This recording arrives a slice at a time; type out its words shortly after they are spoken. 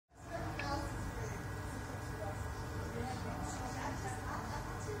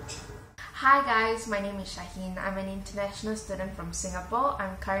Hi guys, my name is Shaheen. I'm an international student from Singapore.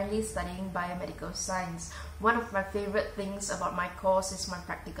 I'm currently studying Biomedical Science. One of my favorite things about my course is my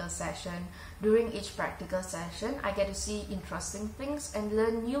practical session. During each practical session, I get to see interesting things and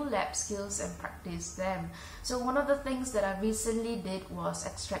learn new lab skills and practice them. So one of the things that I recently did was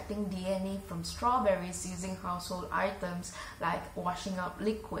extracting DNA from strawberries using household items like washing up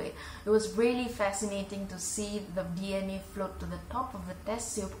liquid. It was really fascinating to see the DNA float to the top of the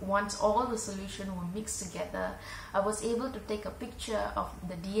test tube once all the solution were mixed together. I was able to take a picture of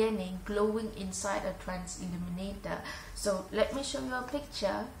the DNA glowing inside a transilluminator. So let me show you a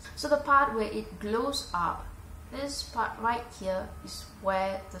picture. So the part where it glows up, this part right here is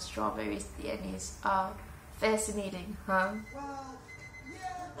where the strawberries DNAs are. Fascinating, huh? Well,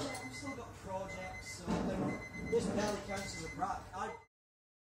 yeah, we've still got projects, so this barely counts as a practice.